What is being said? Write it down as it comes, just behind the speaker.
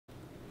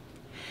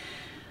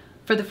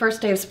For the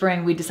first day of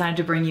spring, we decided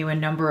to bring you a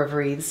number of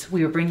wreaths.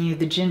 We were bringing you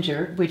the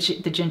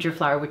ginger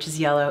flower, which is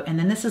yellow, and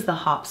then this is the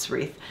hops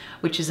wreath,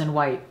 which is in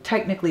white.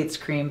 Technically it's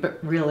cream, but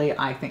really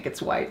I think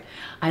it's white.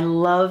 I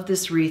love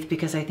this wreath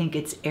because I think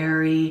it's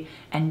airy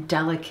and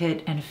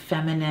delicate and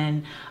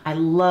feminine. I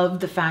love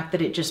the fact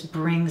that it just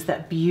brings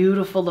that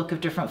beautiful look of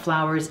different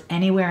flowers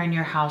anywhere in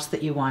your house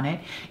that you want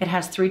it. It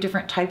has 3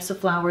 different types of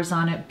flowers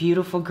on it,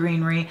 beautiful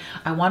greenery.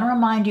 I want to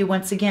remind you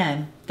once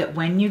again that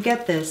when you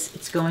get this,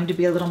 it's going to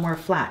be a little more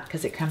flat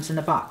because it comes in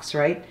the box,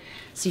 right?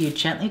 So you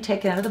gently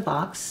take it out of the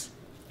box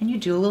and you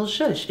do a little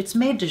zhuzh. It's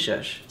made to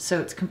zhuzh,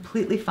 so it's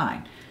completely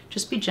fine.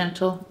 Just be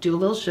gentle, do a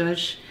little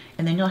zhuzh,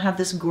 and then you'll have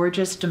this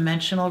gorgeous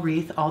dimensional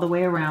wreath all the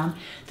way around.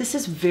 This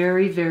is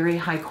very, very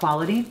high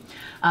quality.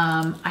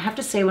 I have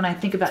to say, when I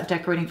think about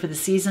decorating for the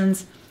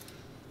seasons,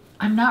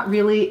 I'm not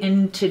really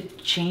into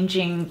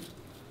changing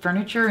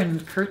furniture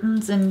and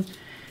curtains and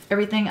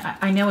everything.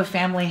 I know a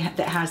family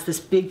that has this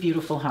big,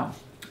 beautiful home,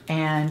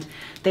 and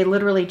they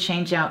literally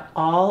change out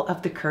all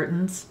of the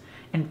curtains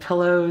and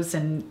pillows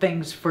and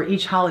things for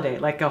each holiday.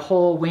 Like a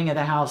whole wing of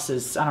the house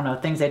is, I don't know,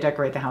 things they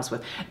decorate the house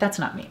with. That's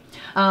not me.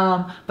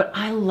 But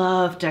I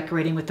love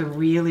decorating with a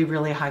really,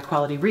 really high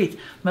quality wreath.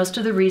 Most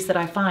of the wreaths that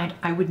I find,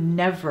 I would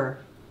never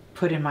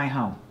put in my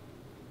home.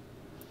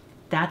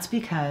 That's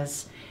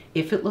because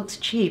if it looks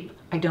cheap,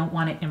 I don't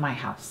want it in my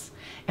house.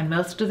 And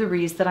most of the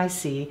wreaths that I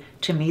see,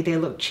 to me, they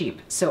look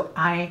cheap. So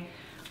I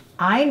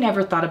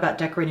never thought about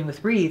decorating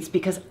with wreaths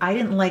because I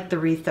didn't like the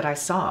wreath that I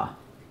saw.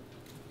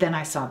 Then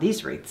I saw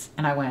these wreaths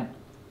and I went,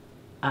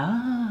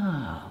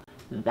 oh,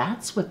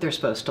 that's what they're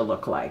supposed to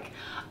look like.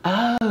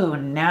 Oh,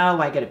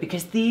 now I get it,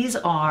 because these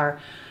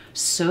are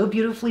so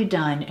beautifully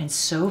done and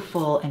so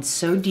full and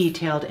so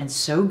detailed and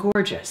so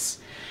gorgeous.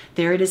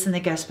 There it is in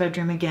the guest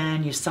bedroom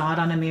again. You saw it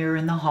on a mirror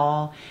in the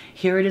hall.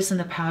 Here it is in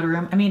the powder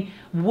room. I mean,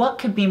 what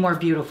could be more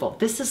beautiful?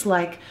 This is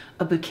like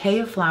a bouquet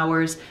of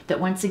flowers that,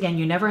 once again,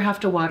 you never have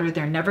to water.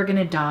 They're never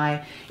gonna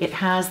die. It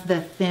has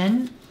the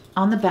thin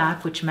on the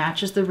back, which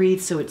matches the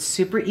wreath, so it's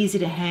super easy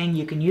to hang.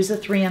 You can use a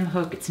 3M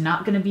hook. It's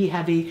not going to be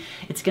heavy.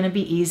 It's going to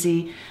be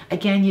easy.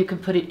 Again, you can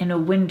put it in a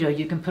window.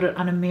 You can put it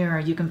on a mirror.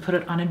 You can put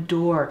it on a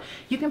door.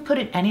 You can put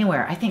it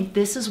anywhere. I think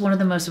this is one of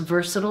the most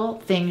versatile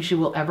things you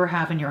will ever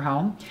have in your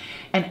home.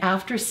 And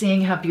after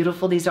seeing how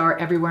beautiful these are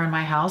everywhere in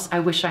my house,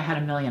 I wish I had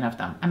a million of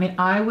them. I mean,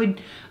 I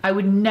would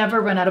never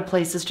run out of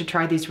places to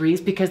try these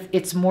wreaths because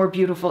it's more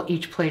beautiful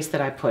each place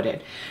that I put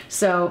it.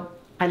 So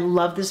I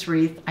love this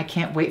wreath. I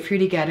can't wait for you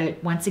to get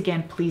it. Once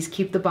again, please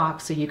keep the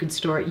box so you can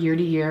store it year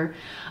to year.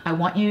 I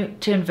want you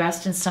to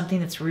invest in something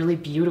that's really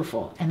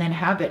beautiful and then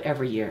have it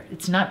every year.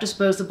 It's not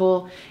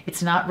disposable.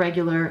 It's not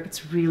regular.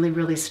 It's really,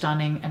 really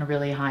stunning and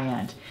really high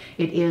end.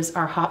 It is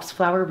our hops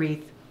flower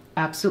wreath.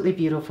 Absolutely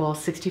beautiful.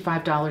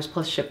 $65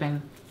 plus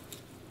shipping.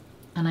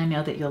 And I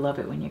know that you'll love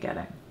it when you get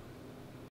it.